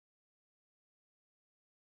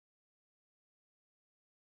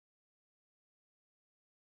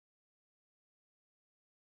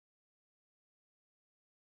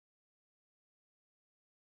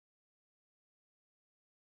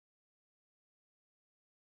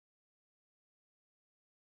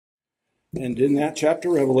And in that chapter,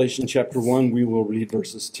 Revelation chapter 1, we will read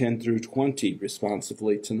verses 10 through 20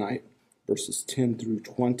 responsively tonight. Verses 10 through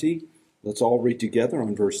 20. Let's all read together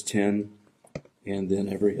on verse 10 and then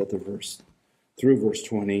every other verse through verse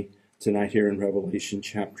 20 tonight here in Revelation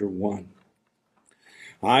chapter 1.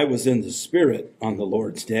 I was in the Spirit on the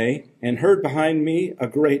Lord's day and heard behind me a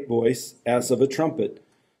great voice as of a trumpet,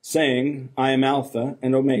 saying, I am Alpha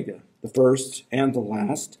and Omega, the first and the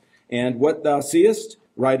last, and what thou seest,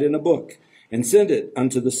 write in a book, and send it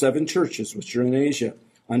unto the 7 churches which are in Asia,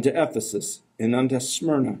 unto Ephesus, and unto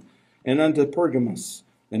Smyrna, and unto Pergamos,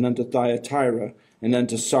 and unto Thyatira, and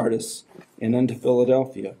unto Sardis, and unto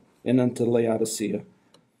Philadelphia, and unto Laodicea.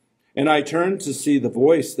 And I turned to see the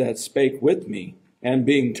voice that spake with me, and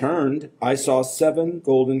being turned, I saw 7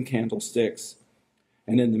 golden candlesticks.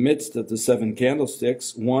 And in the midst of the 7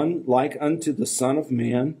 candlesticks, one like unto the Son of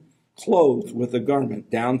Man, clothed with a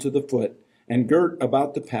garment down to the foot, and girt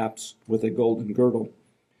about the paps with a golden girdle.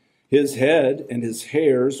 His head and his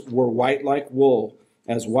hairs were white like wool,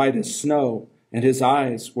 as white as snow, and his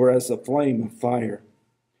eyes were as a flame of fire.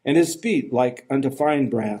 And his feet like unto fine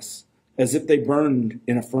brass, as if they burned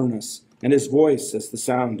in a furnace, and his voice as the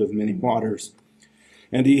sound of many waters.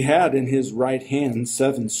 And he had in his right hand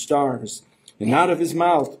 7 stars, and out of his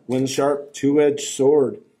mouth went a sharp 2-edged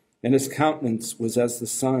sword, and his countenance was as the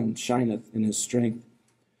sun shineth in his strength.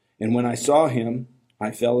 And when I saw him,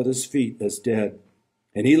 I fell at his feet as dead.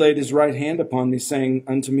 And he laid his right hand upon me, saying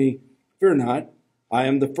unto me, Fear not, I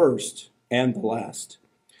am the first and the last.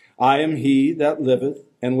 I am he that liveth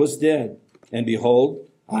and was dead, and behold,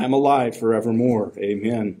 I am alive forevermore.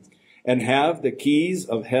 Amen. And have the keys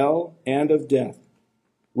of hell and of death.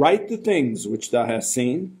 Write the things which thou hast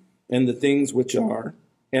seen, and the things which are,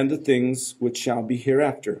 and the things which shall be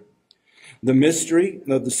hereafter. The mystery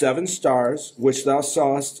of the 7 stars which thou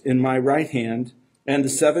sawest in my right hand, and the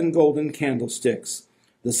 7 golden candlesticks.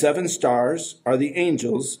 The 7 stars are the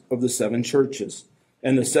angels of the 7 churches,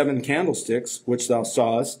 and the 7 candlesticks which thou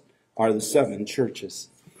sawest are the 7 churches.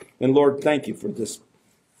 And Lord, thank you for this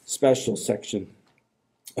special section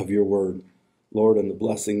of your word, Lord, and the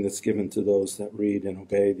blessing that's given to those that read and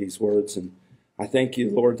obey these words. And I thank you,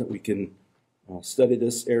 Lord, that we can study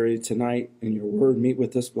this area tonight in your word. Meet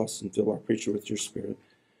with us, bless and fill our preacher with your spirit,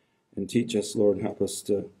 and teach us, Lord, and help us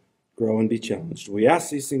to grow and be challenged. We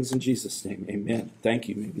ask these things in Jesus' name. Amen. Thank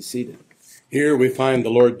you. You may be seated. Here we find the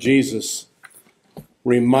Lord Jesus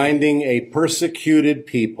reminding a persecuted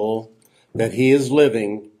people that he is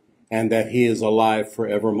living and that he is alive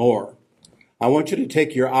forevermore. I want you to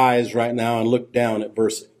take your eyes right now and look down at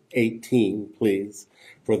verse 18, please,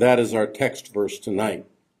 for that is our text verse tonight.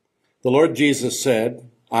 The Lord Jesus said,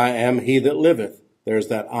 I am he that liveth. There's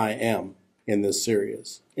that I am in this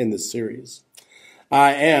series.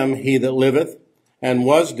 I am he that liveth and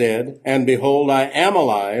was dead, and behold, I am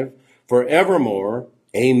alive forevermore.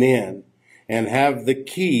 Amen. And have the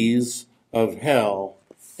keys of hell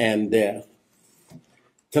and death.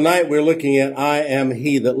 Tonight we're looking at I am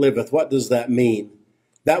he that liveth. What does that mean?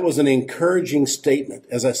 That was an encouraging statement,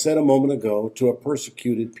 as I said a moment ago, to a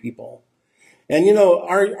persecuted people. And you know,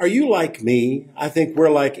 are you like me? I think we're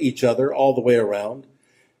like each other all the way around.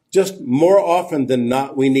 Just more often than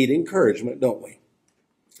not, we need encouragement, don't we?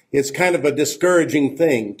 It's kind of a discouraging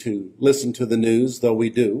thing to listen to the news, though we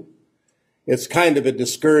do. It's kind of a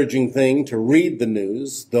discouraging thing to read the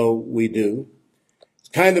news, though we do. It's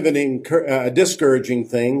kind of a discouraging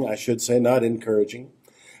thing, I should say, not encouraging.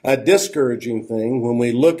 A discouraging thing when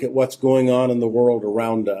we look at what's going on in the world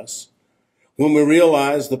around us. When we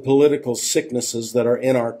realize the political sicknesses that are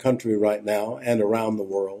in our country right now and around the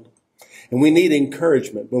world. And we need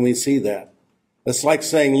encouragement when we see that. It's like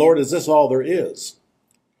saying, Lord, is this all there is?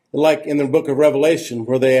 Like in the book of Revelation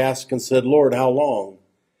where they asked and said, Lord, how long?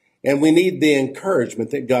 And we need the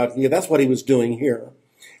encouragement that God can give. That's what he was doing here.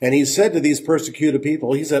 And he said to these persecuted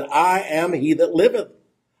people, he said, I am he that liveth.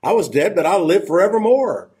 I was dead, but I'll live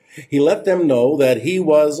forevermore. He let them know that he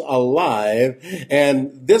was alive.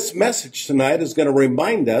 And this message tonight is going to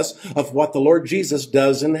remind us of what the Lord Jesus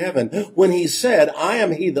does in heaven. When he said, I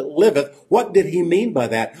am he that liveth, what did he mean by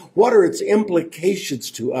that? What are its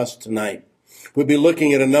implications to us tonight? We'll be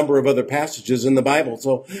looking at a number of other passages in the Bible.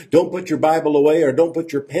 So don't put your Bible away or don't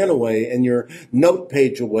put your pen away and your note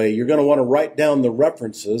page away. You're going to want to write down the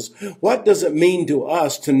references. What does it mean to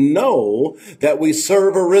us to know that we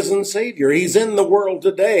serve a risen Savior? He's in the world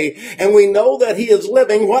today, and we know that he is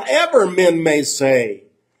living, whatever men may say.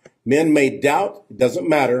 Men may doubt. It doesn't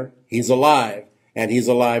matter. He's alive, and he's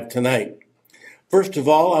alive tonight. First of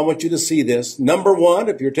all, I want you to see this. Number one,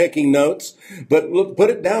 if you're taking notes, but look, put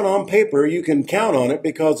it down on paper. You can count on it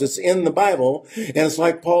because it's in the Bible. And it's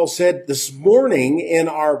like Paul said this morning in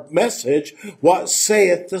our message, what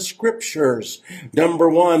saith the scriptures? Number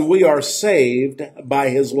one, we are saved by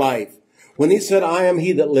his life. When he said, I am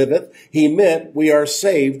he that liveth, he meant we are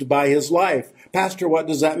saved by his life. Pastor, what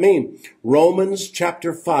does that mean? Romans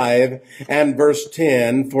chapter 5 and verse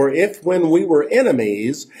 10, for if when we were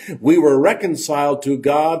enemies, we were reconciled to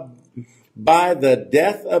God by the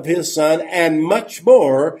death of his son, and much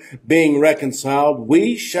more being reconciled,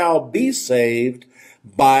 we shall be saved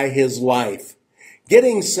by his life.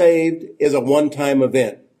 Getting saved is a one-time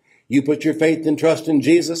event. You put your faith and trust in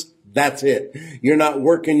Jesus, that's it. You're not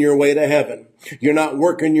working your way to heaven. You're not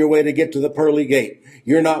working your way to get to the pearly gate.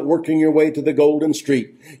 You're not working your way to the golden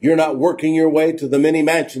street. You're not working your way to the many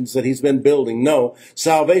mansions that he's been building. No,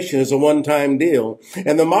 salvation is a one-time deal.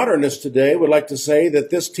 And the modernists today would like to say that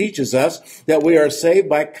this teaches us that we are saved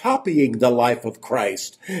by copying the life of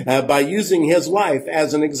Christ, by using his life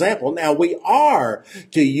as an example. Now, we are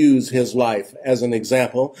to use his life as an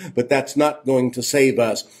example, but that's not going to save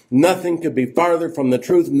us. Nothing could be farther from the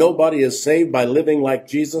truth. Nobody is saved by living like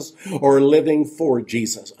Jesus or living for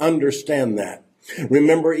Jesus. Understand that.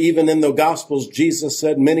 Remember, even in the Gospels, Jesus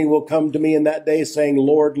said, many will come to me in that day saying,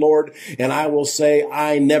 Lord, Lord, and I will say,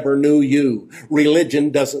 I never knew you. Religion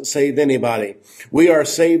doesn't save anybody. We are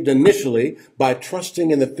saved initially by trusting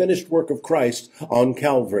in the finished work of Christ on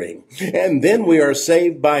Calvary. And then we are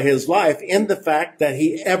saved by his life in the fact that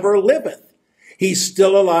he ever liveth. He's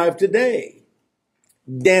still alive today.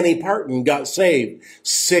 Danny Parton got saved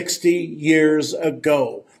 60 years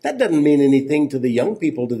ago. That doesn't mean anything to the young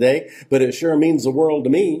people today, but it sure means the world to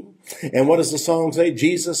me. And what does the song say?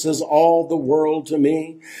 Jesus is all the world to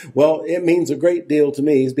me. Well, it means a great deal to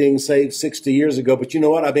me. He's being saved 60 years ago. But you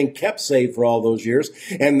know what? I've been kept saved for all those years.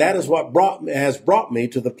 And that is what has brought me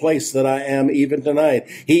to the place that I am even tonight.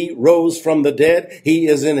 He rose from the dead. He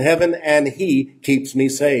is in heaven and he keeps me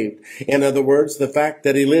saved. In other words, the fact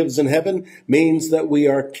that he lives in heaven means that we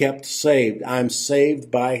are kept saved. I'm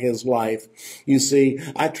saved by his life. You see,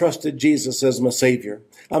 I trusted Jesus as my Savior.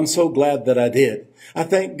 I'm so glad that I did. I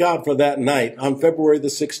thank God for that night on February the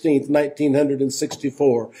 16th,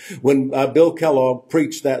 1964, when Bill Kellogg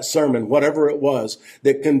preached that sermon, whatever it was,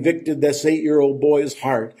 that convicted this 8-year-old boy's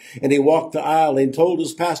heart. And he walked the aisle and told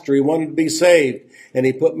his pastor he wanted to be saved. And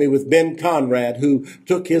he put me with Ben Conrad, who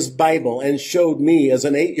took his Bible and showed me as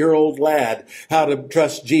an 8-year-old lad how to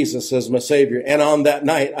trust Jesus as my Savior. And on that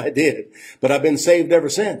night, I did. But I've been saved ever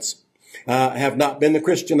since. I have not been the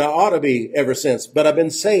Christian I ought to be ever since, but I've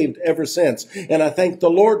been saved ever since. And I thank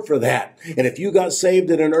the Lord for that. And if you got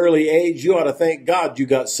saved at an early age, you ought to thank God you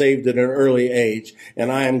got saved at an early age.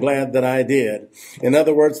 And I am glad that I did. In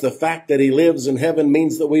other words, the fact that he lives in heaven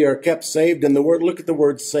means that we are kept saved. And the word, look at the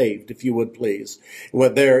word saved, if you would please.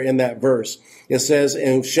 What there in that verse, it says,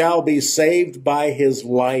 and shall be saved by his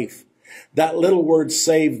life. That little word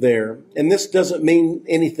saved there, and this doesn't mean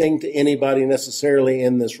anything to anybody necessarily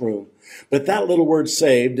in this room. But that little word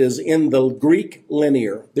saved is in the Greek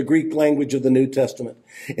linear, the Greek language of the New Testament.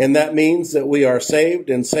 And that means that we are saved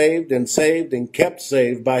and saved and saved and kept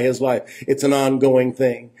saved by his life. It's an ongoing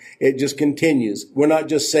thing. It just continues. We're not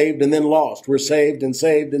just saved and then lost. We're saved and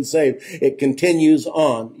saved and saved. It continues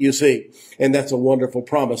on, you see. And that's a wonderful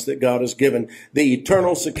promise that God has given. The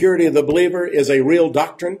eternal security of the believer is a real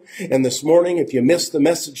doctrine. And this morning, if you missed the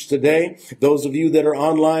message today, those of you that are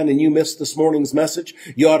online and you missed this morning's message,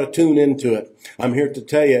 you ought to tune into it. I'm here to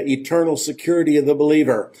tell you, eternal security of the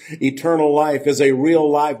believer, eternal life is a real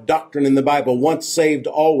life doctrine in the Bible. Once saved,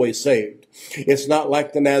 always saved. It's not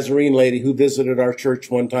like the Nazarene lady who visited our church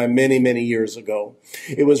one time many, many years ago.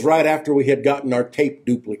 It was right after we had gotten our tape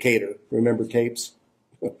duplicator. Remember tapes?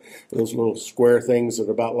 Those little square things that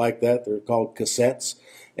are about like that. They're called cassettes.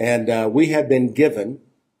 And we had been given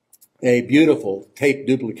a beautiful tape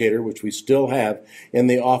duplicator, which we still have in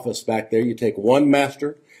the office back there. You take one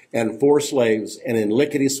master and 4 slaves, and in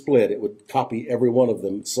lickety-split, it would copy every one of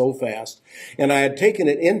them so fast. And I had taken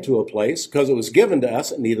it into a place, because it was given to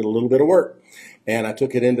us, it needed a little bit of work. And I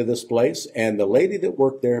took it into this place, and the lady that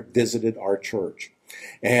worked there visited our church.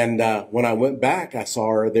 And when I went back, I saw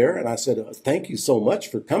her there, and I said, thank you so much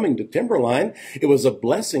for coming to Timberline. It was a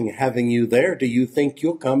blessing having you there. Do you think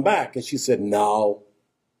you'll come back? And she said, no.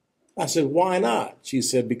 I said, why not? She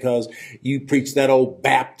said, because you preach that old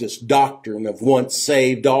Baptist doctrine of once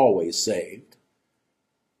saved, always saved.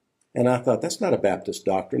 And I thought, that's not a Baptist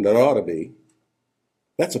doctrine. That ought to be.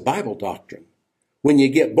 That's a Bible doctrine. When you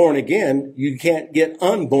get born again, you can't get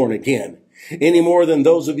unborn again. Any more than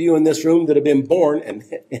those of you in this room that have been born, and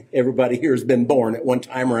everybody here has been born at one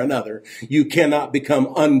time or another, you cannot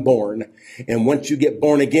become unborn. And once you get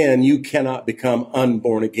born again, you cannot become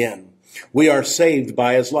unborn again. We are saved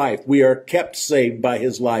by his life. We are kept saved by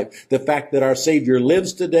his life. The fact that our Savior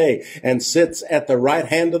lives today and sits at the right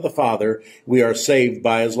hand of the Father, we are saved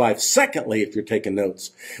by his life. Secondly, if you're taking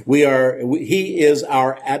notes, he is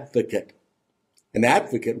our advocate. An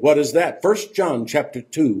advocate, what is that? 1 John chapter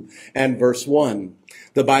 2 and verse 1.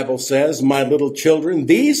 The Bible says, my little children,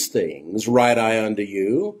 these things write I unto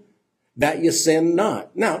you, that you sin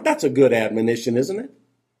not. Now, that's a good admonition, isn't it?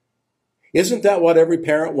 Isn't that what every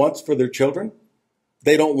parent wants for their children?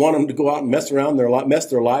 They don't want them to go out and mess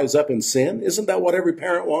their lives up in sin. Isn't that what every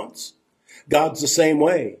parent wants? God's the same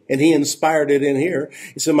way, and he inspired it in here.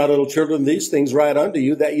 He said, my little children, these things write unto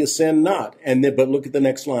you, that you sin not. But look at the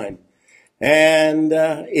next line. And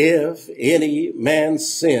if any man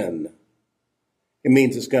sin, it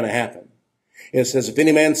means it's going to happen. It says, if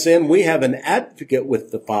any man sin, we have an advocate with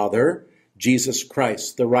the Father, Jesus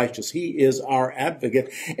Christ, the righteous. He is our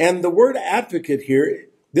advocate. And the word advocate here,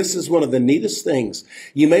 this is one of the neatest things.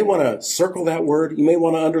 You may want to circle that word. You may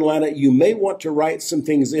want to underline it. You may want to write some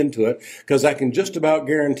things into it, because I can just about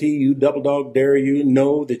guarantee you, double dog dare you,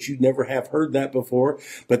 know that you never have heard that before.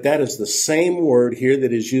 But that is the same word here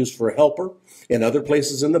that is used for helper in other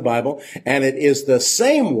places in the Bible. And it is the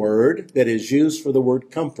same word that is used for the word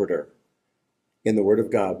comforter in the Word of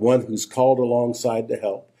God, one who's called alongside to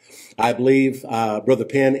help. I believe, Brother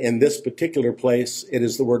Penn, in this particular place, it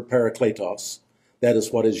is the word parakletos. That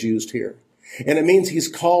is what is used here. And it means he's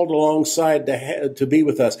called alongside to be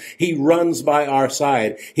with us. He runs by our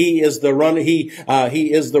side. He is the runner. He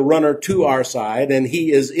is the runner to our side, and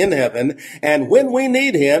he is in heaven. And when we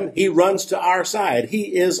need him, he runs to our side.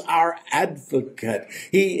 He is our advocate.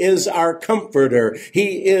 He is our comforter.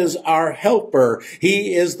 He is our helper.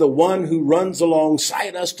 He is the one who runs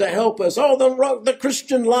alongside us to help us. Oh, the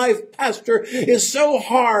Christian life, Pastor, is so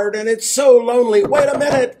hard and it's so lonely. Wait a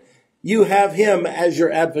minute. You have him as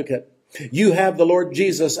your advocate. You have the Lord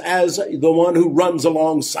Jesus as the one who runs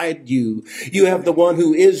alongside you. You have the one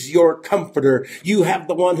who is your comforter. You have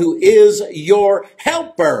the one who is your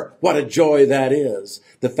helper. What a joy that is.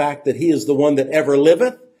 The fact that he is the one that ever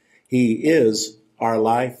liveth. He is our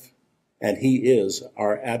life, and he is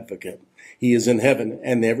our advocate. He is in heaven,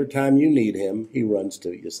 and every time you need him, he runs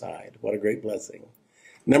to your side. What a great blessing.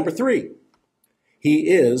 Number 3, he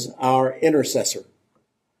is our intercessor.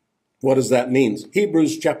 What does that mean?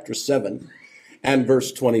 Hebrews chapter 7 and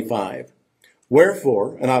verse 25.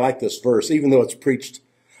 Wherefore, and I like this verse, even though it's preached,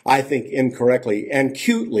 I think, incorrectly and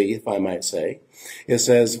cutely, if I might say, it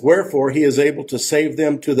says, wherefore he is able to save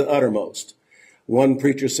them to the uttermost. One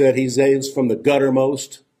preacher said he saves from the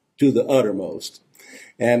guttermost to the uttermost.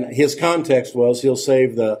 And his context was he'll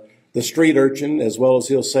save the street urchin as well as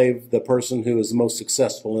he'll save the person who is the most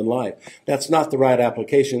successful in life. That's not the right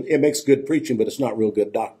application. It makes good preaching, but it's not real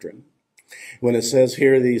good doctrine. When it says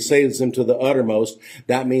here that he saves them to the uttermost,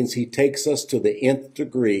 that means he takes us to the nth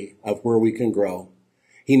degree of where we can grow.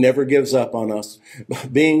 He never gives up on us,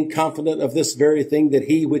 being confident of this very thing, that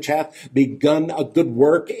he which hath begun a good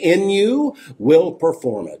work in you will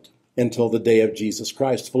perform it until the day of Jesus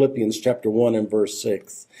Christ. Philippians chapter 1 and verse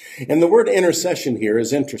 6. And the word intercession here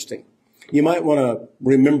is interesting. You might want to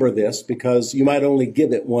remember this because you might only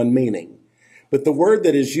give it one meaning. But the word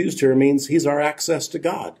that is used here means he's our access to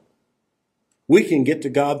God. We can get to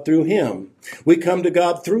God through him. We come to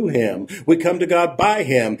God through him. We come to God by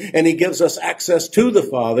him. And he gives us access to the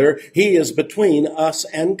Father. He is between us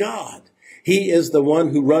and God. He is the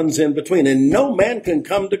one who runs in between. And no man can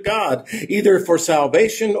come to God either for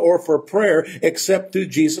salvation or for prayer except through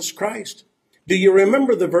Jesus Christ. Do you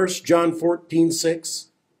remember the verse John 14:6?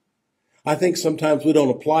 I think sometimes we don't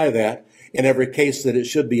apply that in every case that it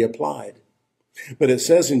should be applied. But it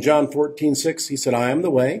says in John 14:6, he said, I am the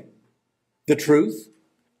way, the truth,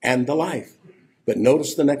 and the life. But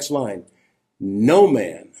notice the next line. No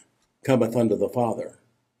man cometh unto the Father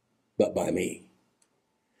but by me.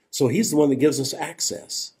 So he's the one that gives us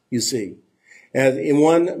access, you see. And in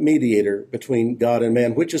one mediator between God and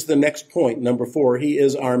man, which is the next point, number 4, he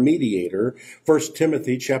is our mediator. 1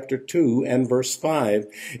 Timothy chapter 2 and verse 5,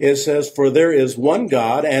 it says, for there is one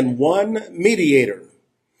God and one mediator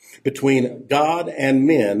between God and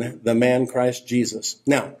men, the man Christ Jesus.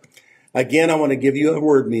 Now, again, I want to give you a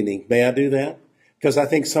word meaning. May I do that? Because I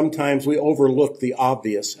think sometimes we overlook the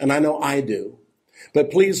obvious, and I know I do.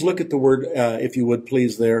 But please look at the word, if you would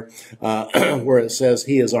please there, where it says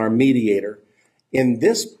he is our mediator. In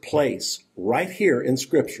this place, right here in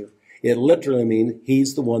Scripture, It literally means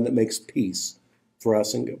he's the one that makes peace for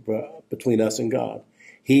us and between us and God.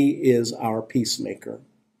 He is our peacemaker.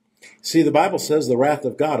 See, the Bible says the wrath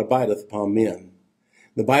of God abideth upon men.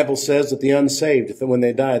 The Bible says that the unsaved, that when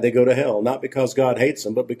they die, they go to hell, not because God hates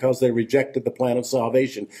them, but because they rejected the plan of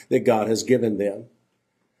salvation that God has given them.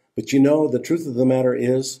 But you know, the truth of the matter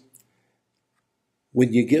is,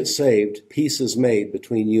 when you get saved, peace is made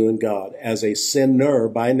between you and God. As a sinner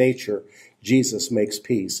by nature, Jesus makes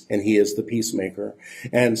peace, and he is the peacemaker.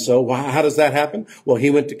 And so how does that happen? Well, he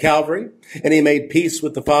went to Calvary, and he made peace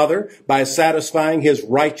with the Father by satisfying his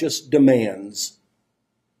righteous demands.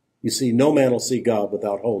 You see, no man will see God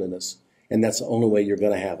without holiness, and that's the only way you're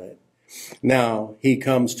going to have it. Now, he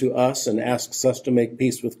comes to us and asks us to make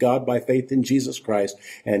peace with God by faith in Jesus Christ,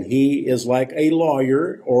 and he is like a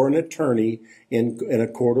lawyer or an attorney in a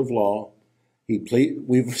court of law.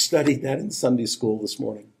 We've studied that in Sunday school this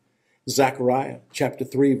morning. Zechariah chapter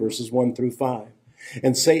 3, verses 1 through 5.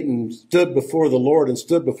 And Satan stood before the Lord and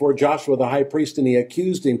stood before Joshua the high priest, and he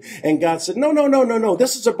accused him. And God said, no,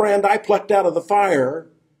 this is a brand I plucked out of the fire.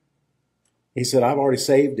 He said, I've already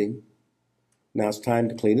saved him. Now it's time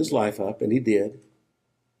to clean his life up, and he did.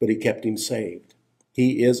 But he kept him saved.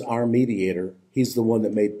 He is our mediator. He's the one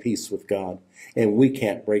that made peace with God, and we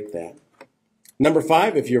can't break that. Number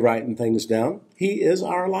 5, if you're writing things down, he is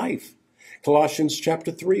our life. Colossians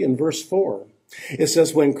chapter 3 and verse 4. It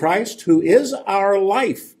says, when Christ, who is our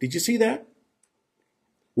life, did you see that?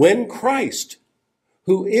 When Christ,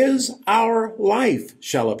 who is our life,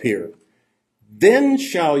 shall appear, then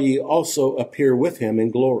shall ye also appear with him in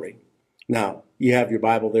glory. Now, you have your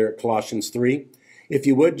Bible there at Colossians 3. If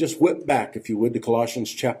you would, just whip back, if you would, to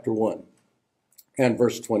Colossians chapter 1 and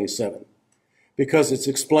verse 27. Because it's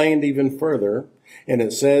explained even further. And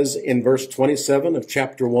it says in verse 27 of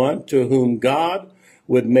chapter 1, to whom God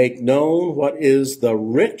would make known what is the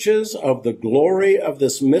riches of the glory of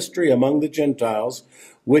this mystery among the Gentiles,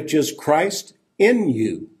 which is Christ in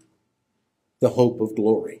you, the hope of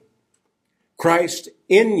glory. Christ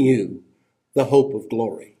in you, the hope of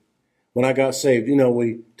glory. When I got saved, you know,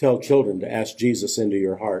 we tell children to ask Jesus into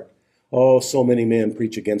your heart. Oh, so many men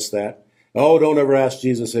preach against that. Oh, don't ever ask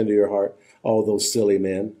Jesus into your heart. Oh, those silly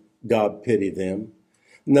men. God pity them.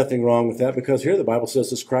 Nothing wrong with that, because here the Bible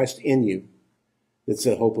says it's Christ in you. It's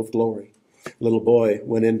a hope of glory. A little boy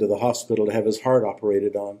went into the hospital to have his heart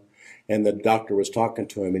operated on, and the doctor was talking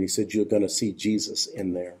to him, and he said, you're going to see Jesus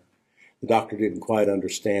in there. The doctor didn't quite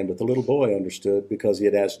understand, but the little boy understood because he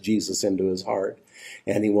had asked Jesus into his heart,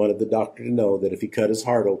 and he wanted the doctor to know that if he cut his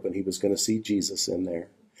heart open, he was going to see Jesus in there.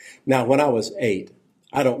 Now, when I was 8,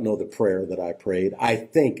 I don't know the prayer that I prayed. I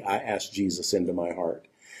think I asked Jesus into my heart.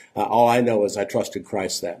 All I know is I trusted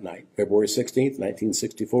Christ that night, February 16th,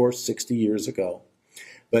 1964, 60 years ago.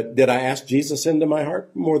 But did I ask Jesus into my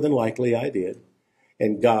heart? More than likely I did.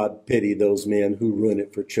 And God pity those men who ruin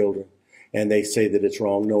it for children. And they say that it's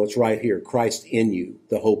wrong. No, it's right here. Christ in you,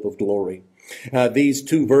 the hope of glory. These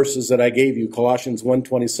two verses that I gave you, Colossians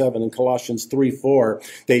 1:27 and Colossians 3:4,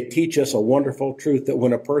 they teach us a wonderful truth that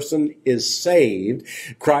when a person is saved,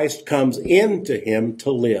 Christ comes into him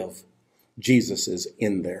to live. Jesus is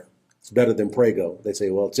in there. It's better than Prego. They say,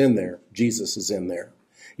 well, it's in there. Jesus is in there,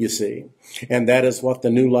 you see. And that is what the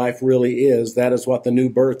new life really is. That is what the new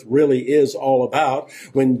birth really is all about.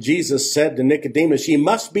 When Jesus said to Nicodemus, ye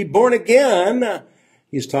must be born again,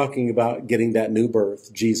 he's talking about getting that new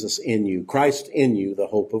birth, Jesus in you, Christ in you, the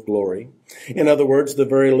hope of glory. In other words, the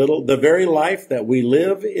very life that we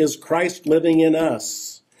live is Christ living in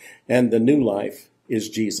us. And the new life is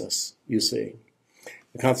Jesus, you see.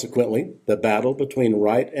 Consequently, the battle between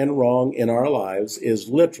right and wrong in our lives is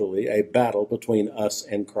literally a battle between us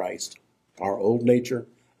and Christ, our old nature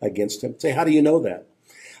against him. Say, how do you know that?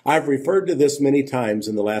 I've referred to this many times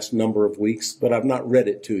in the last number of weeks, but I've not read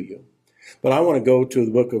it to you. But I want to go to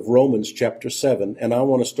the book of Romans chapter 7, and I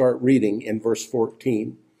want to start reading in verse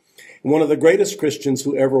 14. One of the greatest Christians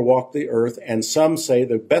who ever walked the earth, and some say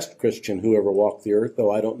the best Christian who ever walked the earth,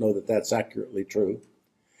 though I don't know that that's accurately true,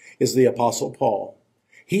 is the Apostle Paul.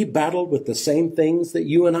 He battled with the same things that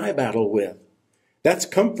you and I battle with. That's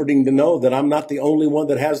comforting to know that I'm not the only one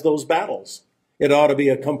that has those battles. It ought to be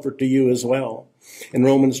a comfort to you as well. In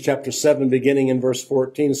Romans chapter 7, beginning in verse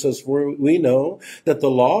 14, it says, for we know that the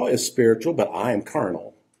law is spiritual, but I am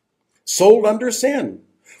carnal, sold under sin.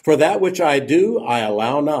 For that which I do, I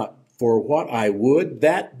allow not. For what I would,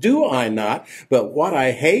 that do I not. But what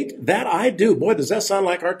I hate, that I do. Boy, does that sound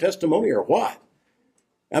like our testimony or what?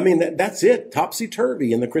 I mean, that's it,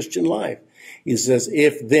 topsy-turvy in the Christian life. He says,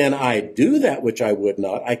 if then I do that which I would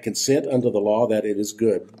not, I consent unto the law that it is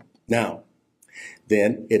good. Now,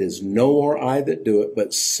 then it is no more I that do it,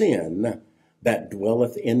 but sin that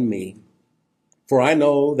dwelleth in me. For I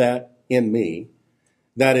know that in me,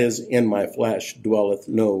 that is, in my flesh, dwelleth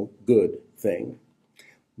no good thing.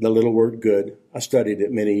 The little word good, I studied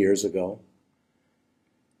it many years ago.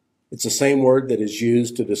 It's the same word that is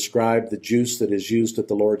used to describe the juice that is used at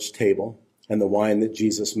the Lord's table and the wine that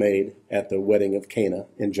Jesus made at the wedding of Cana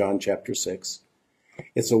in John chapter 6.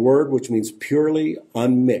 It's a word which means purely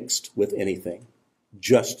unmixed with anything,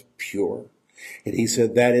 just pure. And he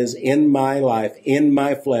said, that is, in my life, in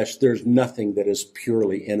my flesh, there's nothing that is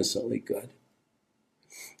purely, innocently good.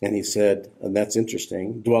 And he said, and that's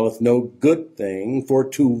interesting, dwelleth no good thing, for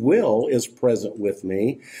to will is present with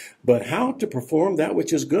me, but how to perform that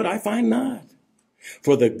which is good I find not.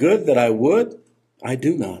 For the good that I would, I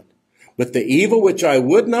do not. But the evil which I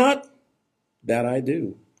would not, that I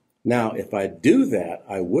do. Now, if I do that,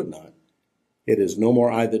 I would not. It is no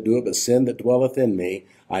more I that do it, but sin that dwelleth in me.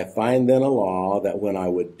 I find then a law that when I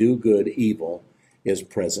would do good, evil is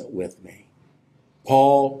present with me.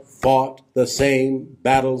 Paul fought the same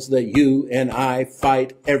battles that you and I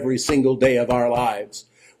fight every single day of our lives.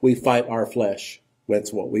 We fight our flesh.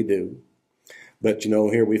 That's what we do. But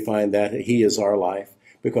here we find that he is our life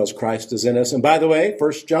because Christ is in us. And by the way,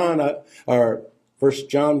 1 John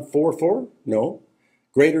 4:4, no,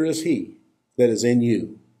 greater is he that is in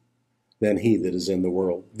you than he that is in the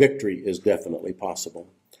world. Victory is definitely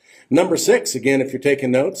possible. Number 6, again, if you're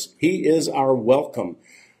taking notes, he is our welcome.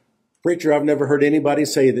 Preacher, I've never heard anybody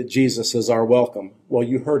say that Jesus is our welcome. Well,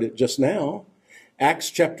 you heard it just now. Acts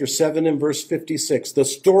chapter 7 and verse 56. The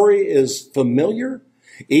story is familiar,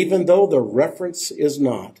 even though the reference is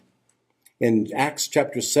not. In Acts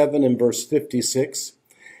chapter 7 and verse 56,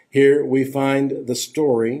 here we find the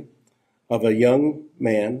story of a young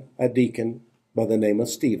man, a deacon, by the name of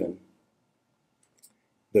Stephen,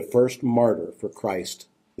 the first martyr for Christ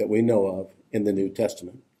that we know of in the New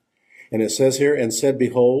Testament. And it says here, and said,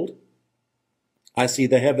 behold, I see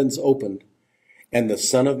the heavens opened, and the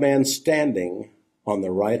Son of Man standing on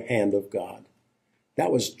the right hand of God.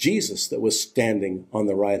 That was Jesus that was standing on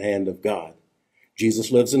the right hand of God.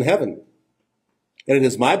 Jesus lives in heaven. And it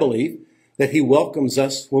is my belief that he welcomes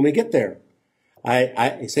us when we get there.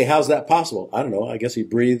 I say, how's that possible? I don't know. I guess he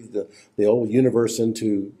breathed the old universe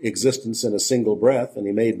into existence in a single breath, and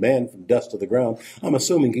he made man from dust to the ground. I'm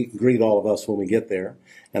assuming he can greet all of us when we get there,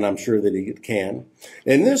 and I'm sure that he can.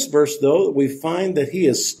 In this verse, though, we find that he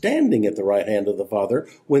is standing at the right hand of the Father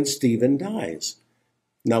when Stephen dies.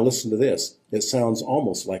 Now listen to this. It sounds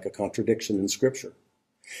almost like a contradiction in Scripture.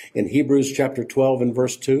 In Hebrews chapter 12 and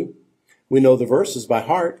verse 2, we know the verses by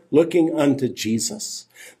heart, looking unto Jesus,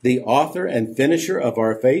 the author and finisher of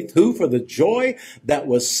our faith, who for the joy that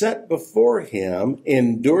was set before him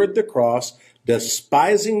endured the cross,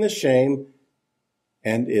 despising the shame,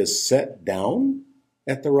 and is set down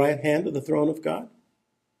at the right hand of the throne of God.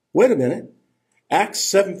 Wait a minute. Acts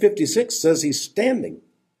 7:56 says he's standing.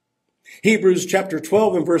 Hebrews chapter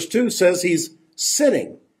 12 and verse 2 says he's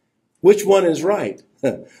sitting. Which one is right?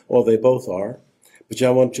 Well, they both are. But I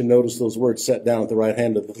want you to notice those words, set down at the right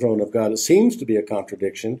hand of the throne of God. It seems to be a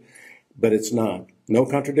contradiction, but it's not. No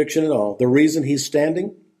contradiction at all. The reason he's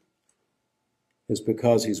standing is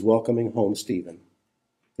because he's welcoming home Stephen.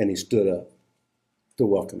 And he stood up to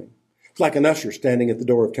welcome him. It's like an usher standing at the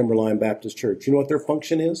door of Timberline Baptist Church. You know what their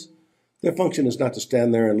function is? Their function is not to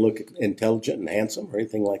stand there and look intelligent and handsome or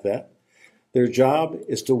anything like that. Their job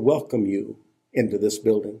is to welcome you into this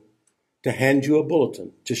building, to hand you a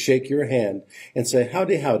bulletin, to shake your hand and say,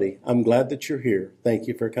 howdy, howdy, I'm glad that you're here. Thank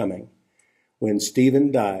you for coming. When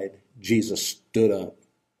Stephen died, Jesus stood up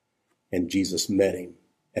and Jesus met him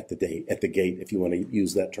at the gate, if you want to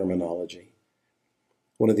use that terminology.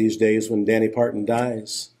 One of these days when Danny Parton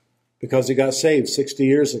dies, because he got saved 60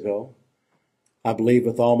 years ago, I believe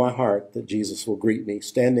with all my heart that Jesus will greet me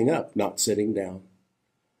standing up, not sitting down.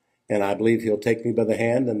 And I believe he'll take me by the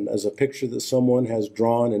hand, and as a picture that someone has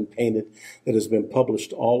drawn and painted that has been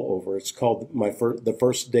published all over, it's called The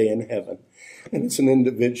First Day in Heaven. And it's an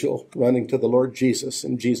individual running to the Lord Jesus,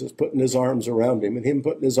 and Jesus putting his arms around him, and him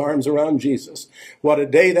putting his arms around Jesus. What a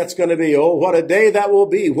day that's going to be. Oh, what a day that will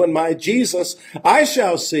be when my Jesus I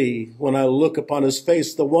shall see, when I look upon his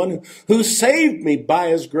face, the one who saved me by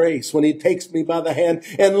his grace, when he takes me by the hand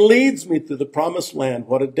and leads me to the promised land.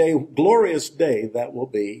 What a day, glorious day that will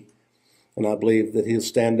be. And I believe that he'll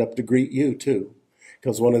stand up to greet you too.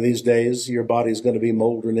 Because one of these days, your body's going to be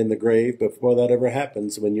moldering in the grave. Before that ever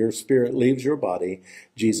happens, when your spirit leaves your body,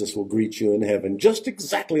 Jesus will greet you in heaven, just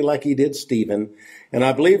exactly like he did Stephen. And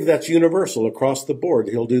I believe that's universal across the board.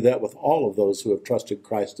 He'll do that with all of those who have trusted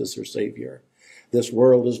Christ as their Savior. This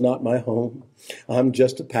world is not my home. I'm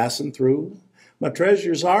just a passing through. My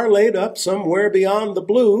treasures are laid up somewhere beyond the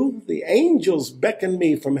blue. The angels beckon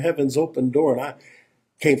me from heaven's open door, and I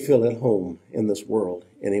can't feel at home in this world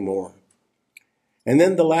anymore. And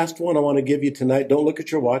then the last one I want to give you tonight, don't look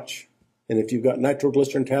at your watch. And if you've got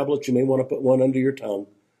nitroglycerin tablets, you may want to put one under your tongue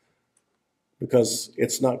because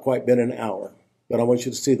it's not quite been an hour. But I want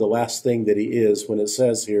you to see the last thing that he is when it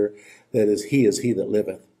says here that is he that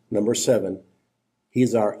liveth. Number 7,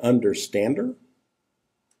 he's our understander.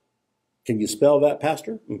 Can you spell that,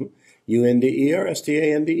 Pastor?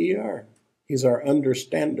 Understander. He's our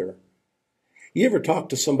understander. You ever talk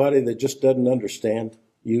to somebody that just doesn't understand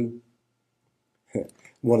you?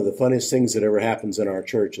 One of the funniest things that ever happens in our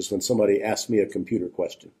church is when somebody asks me a computer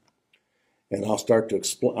question. And I'll start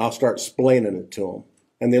explaining it to them.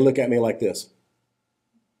 And they look at me like this.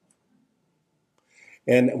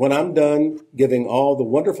 And when I'm done giving all the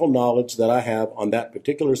wonderful knowledge that I have on that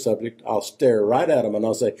particular subject, I'll stare right at them and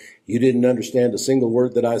I'll say, you didn't understand a single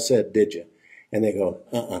word that I said, did you? And they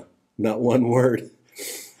go, not one word.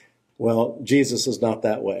 Well, Jesus is not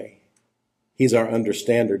that way. He's our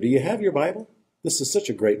understander. Do you have your Bible? This is such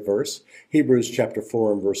a great verse. Hebrews chapter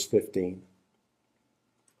 4 and verse 15.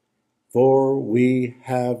 For we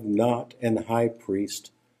have not an high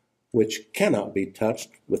priest which cannot be touched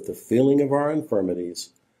with the feeling of our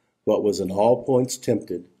infirmities, but was in all points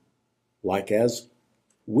tempted, like as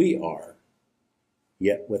we are,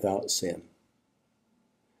 yet without sin.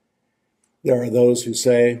 There are those who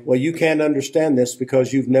say, well, you can't understand this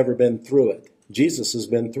because you've never been through it. Jesus has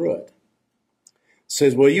been through it.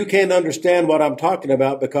 Says, well, you can't understand what I'm talking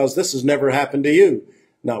about because this has never happened to you.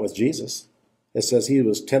 Not with Jesus. It says he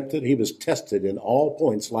was tempted, he was tested in all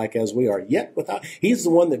points like as we are, yet without. He's the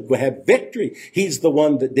one that had victory. He's the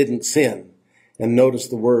one that didn't sin. And notice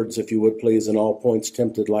the words, if you would please, in all points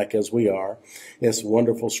tempted like as we are. It's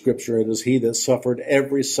wonderful scripture. It is he that suffered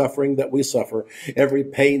every suffering that we suffer, every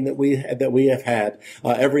pain that we have had,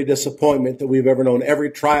 every disappointment that we've ever known,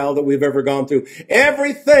 every trial that we've ever gone through.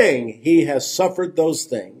 Everything, he has suffered those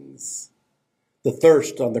things. The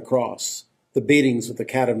thirst on the cross. The beatings with the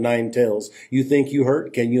cat of 9 tails. You think you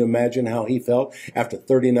hurt? Can you imagine how he felt after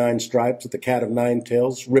 39 stripes with the cat of 9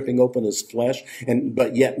 tails, ripping open his flesh,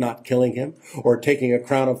 but yet not killing him? Or taking a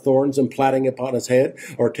crown of thorns and plaiting upon his head?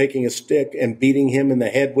 Or taking a stick and beating him in the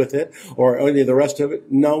head with it? Or any of the rest of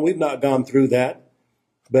it? No, we've not gone through that.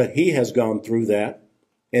 But he has gone through that.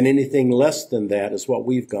 And anything less than that is what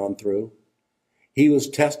we've gone through. He was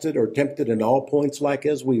tested or tempted in all points like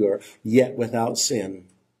as we are, yet without sin.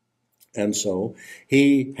 And so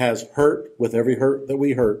he has hurt with every hurt that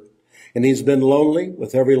we hurt. And he's been lonely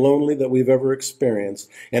with every lonely that we've ever experienced.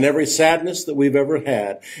 And every sadness that we've ever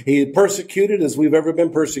had. He persecuted as we've ever been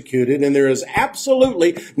persecuted. And there is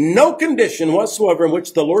absolutely no condition whatsoever in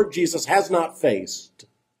which the Lord Jesus has not faced.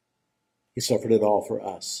 He suffered it all for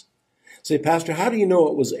us. Say, Pastor, how do you know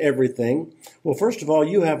it was everything? Well, first of all,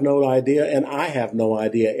 you have no idea, and I have no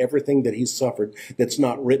idea everything that he suffered that's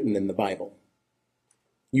not written in the Bible.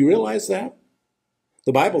 You realize that?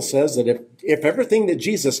 The Bible says that if everything that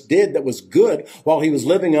Jesus did that was good while he was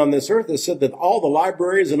living on this earth, it said that all the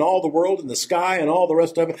libraries and all the world and the sky and all the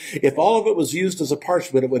rest of it, if all of it was used as a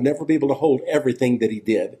parchment, it would never be able to hold everything that he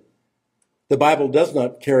did. The Bible does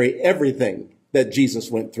not carry everything that Jesus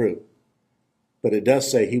went through. But it does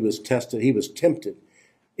say he was tested, he was tempted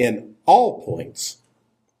in all points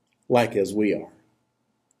like as we are.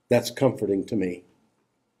 That's comforting to me.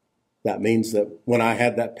 That means that when I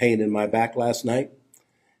had that pain in my back last night,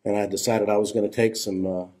 and I decided I was going to take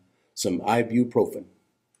some ibuprofen,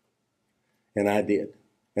 and I did.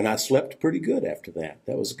 And I slept pretty good after that.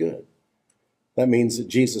 That was good. That means that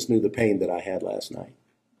Jesus knew the pain that I had last night.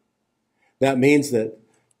 That means that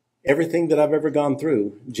everything that I've ever gone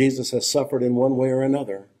through, Jesus has suffered in one way or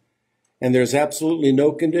another. And there's absolutely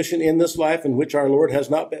no condition in this life in which our Lord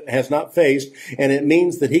has not faced. And it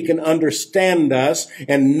means that he can understand us,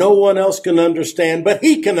 and no one else can understand, but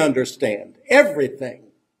he can understand everything.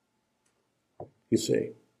 You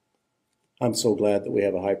see, I'm so glad that we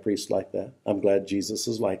have a high priest like that. I'm glad Jesus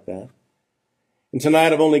is like that. And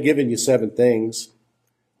tonight I've only given you 7 things.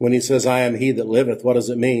 When he says, I am he that liveth, what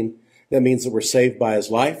does it mean? That means that we're saved by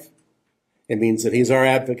his life. It means that he's our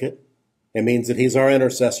advocate. It means that he's our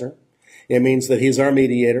intercessor. It means that he's our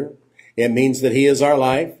mediator. It means that he is our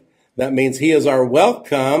life. That means he is our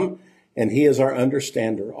welcome, and he is our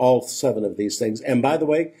understander. All 7 of these things. And by the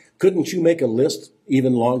way, couldn't you make a list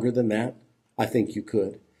even longer than that? I think you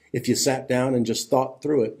could. If you sat down and just thought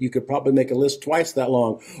through it, you could probably make a list twice that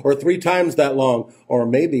long, or 3 times that long, or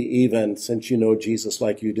maybe even, since you know Jesus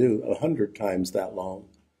like you do, 100 times that long.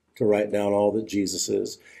 to write down all that Jesus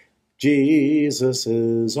is. Jesus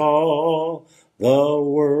is all the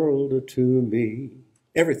world to me.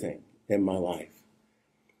 Everything in my life.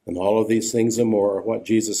 And all of these things and more are what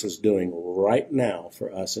Jesus is doing right now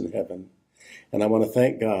for us in heaven. And I want to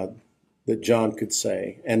thank God that John could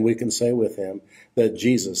say, and we can say with him, that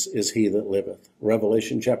Jesus is he that liveth.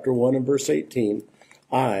 Revelation chapter 1 and verse 18,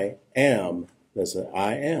 I am, that's it,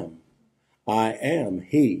 I am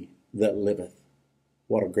he that liveth.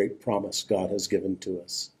 What a great promise God has given to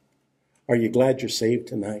us. Are you glad you're saved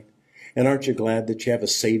tonight? And aren't you glad that you have a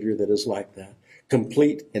Savior that is like that?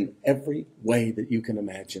 Complete in every way that you can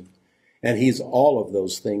imagine. And he's all of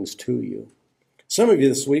those things to you. Some of you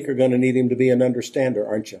this week are going to need him to be an understander,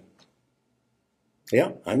 aren't you?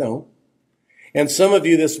 Yeah, I know. And some of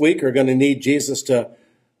you this week are going to need Jesus to,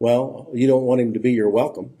 well, you don't want him to be your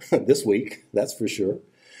welcome this week, that's for sure.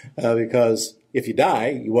 Because if you die,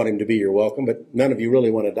 you want him to be your welcome, but none of you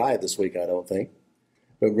really want to die this week, I don't think.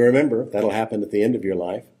 But remember, that'll happen at the end of your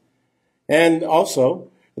life. And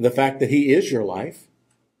also, the fact that he is your life,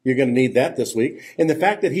 you're going to need that this week. And the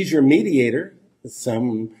fact that he's your mediator,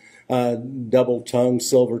 some double-tongued,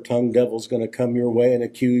 silver-tongued devil's going to come your way and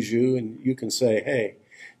accuse you, and you can say, hey,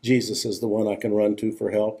 Jesus is the one I can run to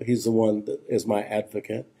for help. He's the one that is my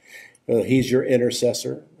advocate. He's your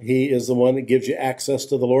intercessor. He is the one that gives you access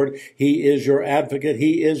to the Lord. He is your advocate.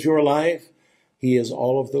 He is your life. He is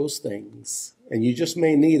all of those things. And you just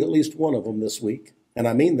may need at least one of them this week. And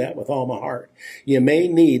I mean that with all my heart. You may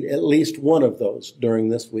need at least one of those during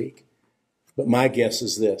this week. But my guess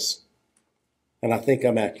is this, and I think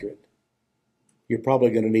I'm accurate. You're probably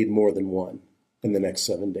going to need more than one in the next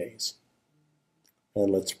 7 days.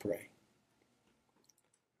 And let's pray.